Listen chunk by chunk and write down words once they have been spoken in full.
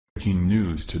breaking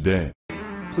news today.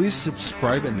 Please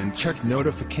subscribe and then check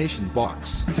notification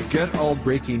box to get all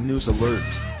breaking news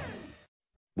alerts.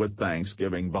 With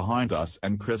Thanksgiving behind us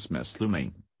and Christmas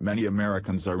looming, many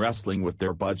Americans are wrestling with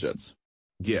their budgets.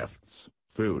 Gifts,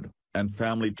 food, and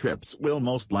family trips will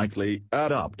most likely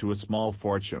add up to a small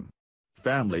fortune.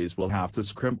 Families will have to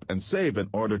scrimp and save in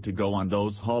order to go on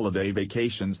those holiday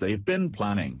vacations they've been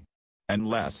planning.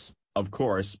 Unless, of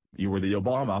course, you were the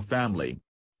Obama family.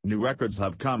 New records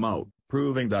have come out,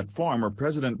 proving that former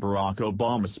President Barack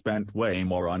Obama spent way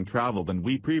more on travel than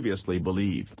we previously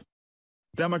believed.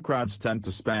 Democrats tend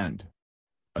to spend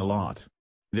a lot.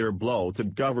 Their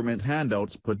bloated government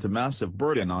handouts put a massive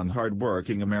burden on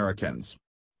hard-working Americans.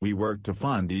 We work to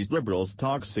fund these liberals'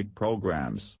 toxic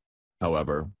programs.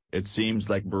 However, it seems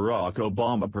like Barack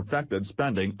Obama perfected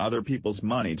spending other people's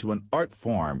money to an art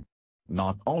form.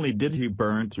 Not only did he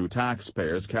burn through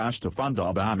taxpayers' cash to fund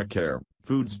Obamacare,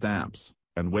 food stamps,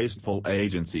 and wasteful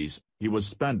agencies, he was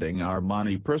spending our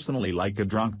money personally like a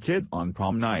drunk kid on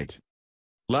prom night.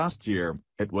 Last year,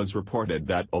 it was reported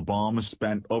that Obama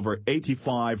spent over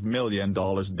 $85 million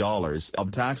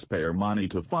of taxpayer money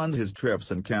to fund his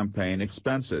trips and campaign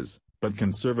expenses, but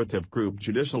conservative group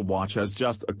Judicial Watch has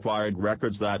just acquired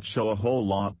records that show a whole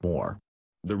lot more.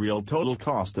 The real total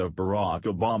cost of Barack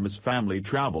Obama's family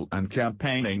travel and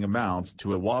campaigning amounts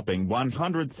to a whopping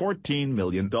 $114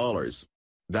 million.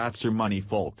 That's your money,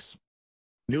 folks.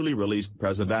 Newly released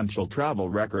presidential travel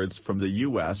records from the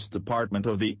U.S. Department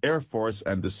of the Air Force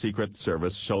and the Secret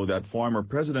Service show that former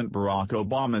President Barack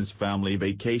Obama's family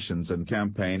vacations and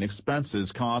campaign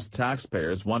expenses cost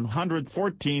taxpayers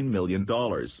 $114 million.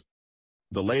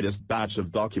 The latest batch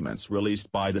of documents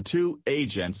released by the two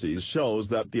agencies shows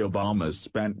that the Obamas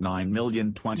spent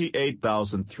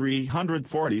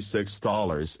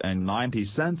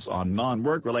 $9,028,346.90 on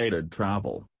non-work-related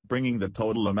travel, bringing the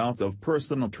total amount of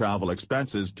personal travel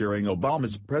expenses during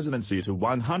Obama's presidency to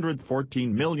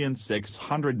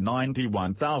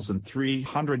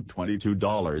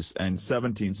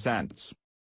 $114,691,322.17.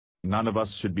 None of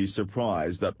us should be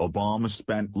surprised that Obama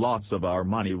spent lots of our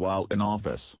money while in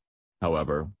office.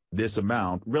 However, this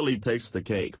amount really takes the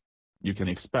cake. You can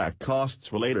expect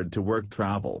costs related to work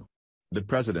travel. The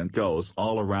president goes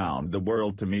all around the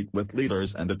world to meet with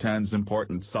leaders and attends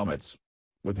important summits.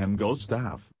 With him goes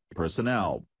staff,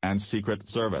 personnel, and Secret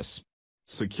Service.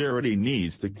 Security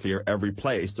needs to clear every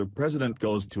place the president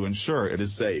goes to ensure it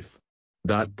is safe.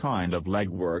 That kind of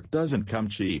legwork doesn't come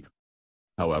cheap.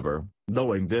 However,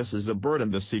 knowing this is a burden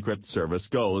the Secret Service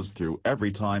goes through every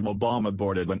time Obama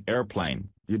boarded an airplane,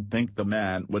 you'd think the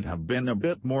man would have been a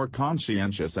bit more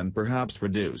conscientious and perhaps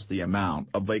reduce the amount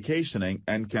of vacationing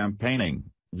and campaigning,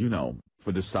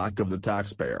 for the sake of the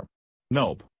taxpayer.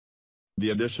 Nope. The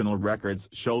additional records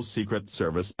show Secret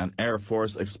Service and Air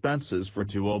Force expenses for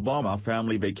two Obama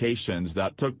family vacations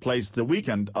that took place the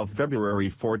weekend of February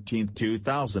 14,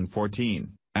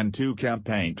 2014, and two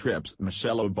campaign trips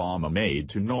Michelle Obama made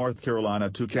to North Carolina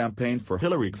to campaign for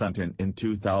Hillary Clinton in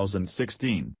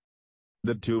 2016.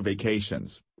 The two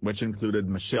vacations, which included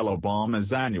Michelle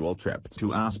Obama's annual trip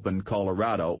to Aspen,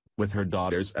 Colorado, with her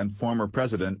daughters and former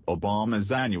President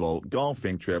Obama's annual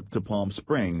golfing trip to Palm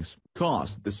Springs,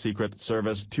 cost the Secret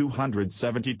Service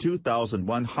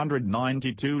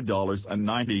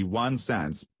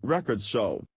 $272,192.91, records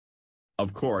show.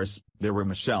 Of course, there were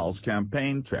Michelle's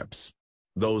campaign trips.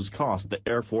 Those cost the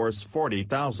Air Force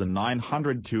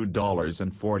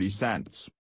 $40,902.40.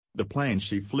 The plane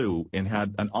she flew in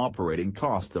had an operating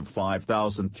cost of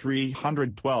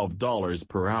 $5,312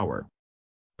 per hour.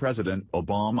 President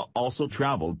Obama also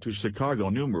traveled to Chicago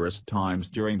numerous times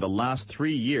during the last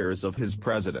 3 years of his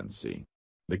presidency.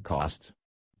 The cost?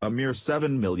 A mere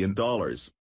 $7 million.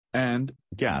 And,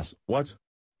 guess what?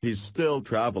 He's still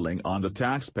traveling on the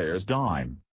taxpayer's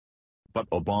dime. But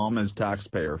Obama's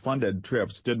taxpayer-funded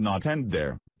trips did not end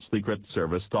there. Secret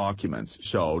Service documents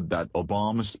showed that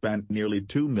Obama spent nearly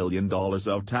 $2 million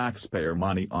of taxpayer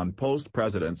money on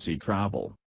post-presidency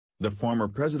travel. The former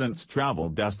president's travel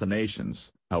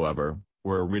destinations, however,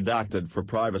 were redacted for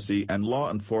privacy and law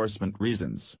enforcement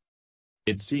reasons.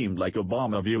 It seemed like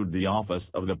Obama viewed the office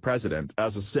of the president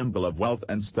as a symbol of wealth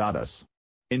and status.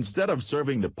 Instead of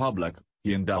serving the public,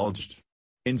 he indulged.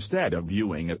 Instead of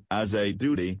viewing it as a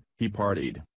duty, he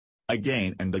partied.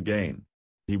 Again and again.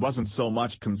 He wasn't so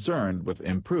much concerned with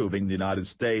improving the United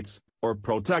States, or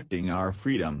protecting our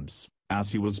freedoms,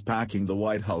 as he was packing the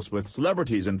White House with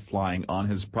celebrities and flying on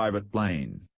his private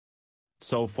plane.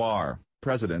 So far,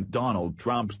 President Donald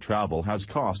Trump's travel has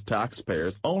cost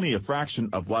taxpayers only a fraction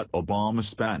of what Obama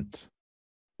spent.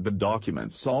 The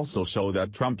documents also show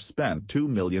that Trump spent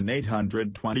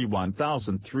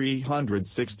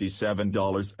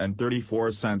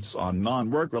 $2,821,367.34 on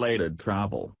non-work-related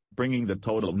travel, bringing the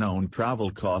total known travel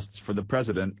costs for the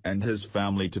president and his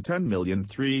family to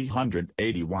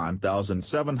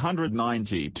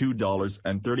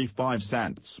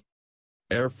 $10,381,792.35.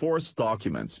 Air Force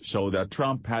documents show that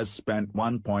Trump has spent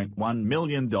 $1.1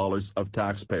 million of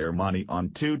taxpayer money on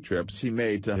 2 trips he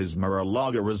made to his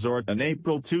Mar-a-Lago resort in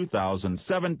April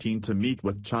 2017 to meet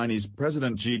with Chinese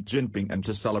President Xi Jinping and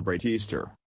to celebrate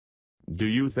Easter. Do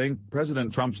you think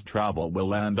President Trump's travel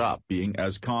will end up being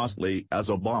as costly as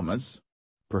Obama's?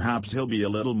 Perhaps he'll be a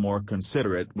little more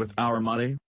considerate with our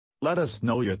money? Let us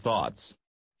know your thoughts.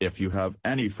 If you have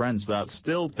any friends that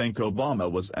still think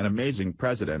Obama was an amazing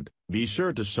president, be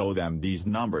sure to show them these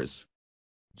numbers.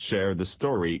 Share the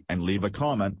story and leave a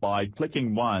comment by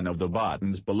clicking one of the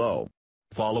buttons below.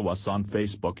 Follow us on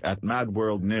Facebook at Mad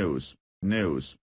World News.